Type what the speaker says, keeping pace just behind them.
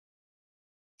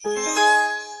Old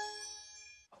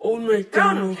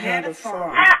MacDonald had a farm.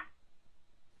 Old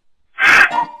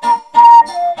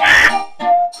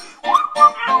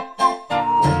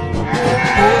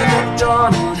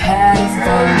MacDonald had a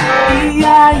farm,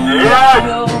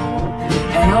 E-I-E-I-O.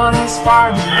 And on his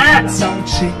farm he had some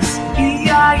chicks,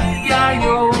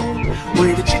 E-I-E-I-O.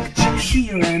 With a chick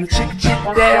here and a chick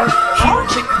there, here a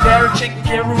chick, there a chick,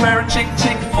 everywhere a chick.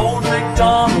 Old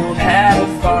MacDonald had a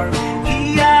farm,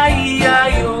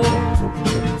 E-I-E-I-O.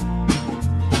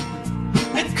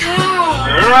 A cow!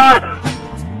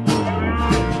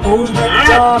 Old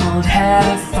MacDonald had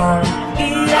a farm,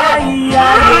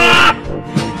 E-I-E-I-O.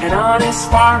 And on his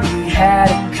farm he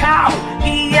had a cow,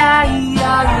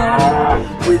 E-I-E-I-O.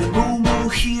 With a moo-moo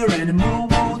here and a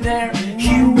moo-moo there,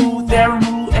 here a moo, there a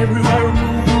moo, everywhere a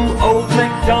moo. Old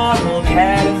MacDonald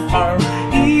had a farm,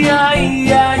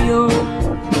 E-I-E-I-O.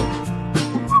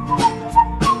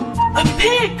 A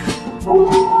pig!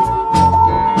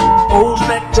 Old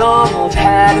MacDonald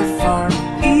had a farm,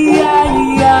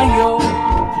 E-I-E-I-O.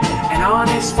 And on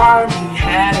his farm he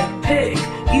had a pig,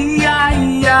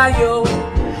 E-I-E-I-O.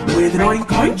 With an oink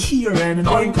oink here and an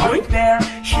oink oink there,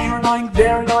 here an oink,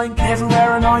 there an oink,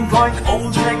 everywhere an oink oink.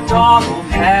 Old MacDonald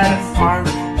had a farm,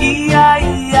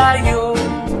 E-I-E-I-O.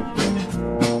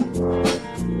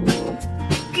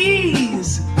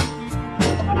 Geese!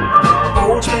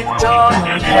 Old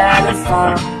MacDonald had a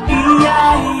farm,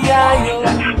 E-I-E-I-O.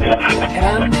 And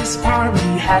on this farm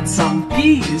he had some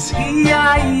geese,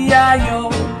 E-I-E-I-O.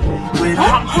 With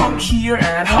honk honk here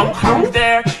and honk honk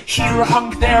there, here a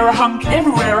honk, there a honk,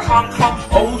 everywhere a honk honk.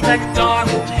 Old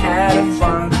MacDonald had a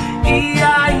farm,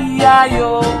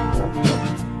 E-I-E-I-O.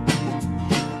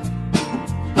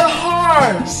 A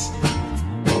horse!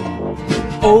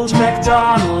 Old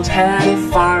MacDonald had a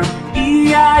farm,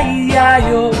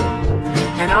 E-I-E-I-O.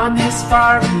 And on his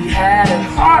farm he had a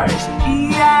horse,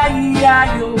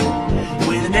 E-I-E-I-O.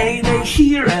 With an A-nay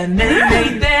here and an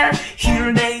A-nay there, here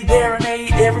an A, there an A,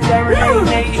 everywhere an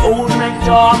A-nay. Old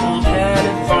MacDonald had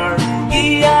a farm,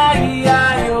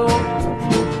 E-I-E-I-O.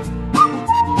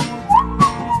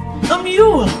 A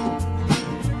mule!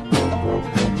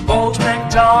 Old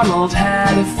MacDonald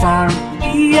had a farm,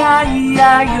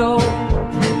 E-I-E-I-O.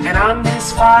 And on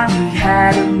this farm he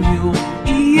had a mule,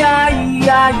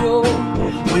 E-I-E-I-O.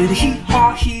 With a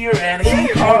hee-haw here and a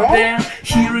hee-haw there,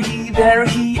 here a hee, there a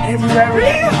hee, everywhere a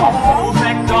hee-haw.